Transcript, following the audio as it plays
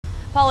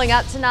Following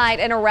up tonight,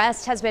 an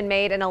arrest has been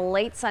made in a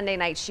late Sunday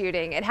night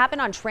shooting. It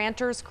happened on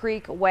Tranters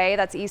Creek Way,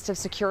 that's east of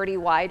Security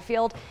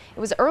Widefield. It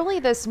was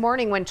early this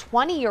morning when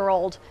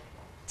 20-year-old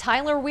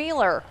Tyler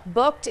Wheeler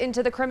booked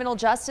into the Criminal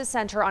Justice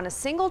Center on a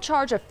single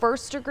charge of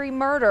first-degree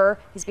murder.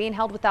 He's being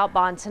held without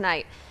bond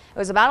tonight. It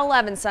was about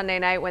 11 Sunday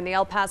night when the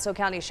El Paso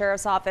County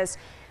Sheriff's Office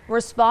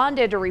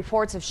responded to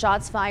reports of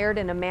shots fired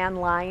and a man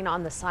lying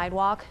on the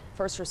sidewalk.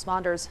 First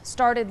responders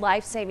started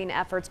life-saving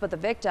efforts, but the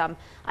victim,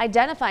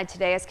 identified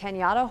today as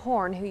Kenyatta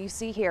Horn, who you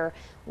see here,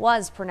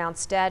 was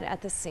pronounced dead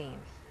at the scene.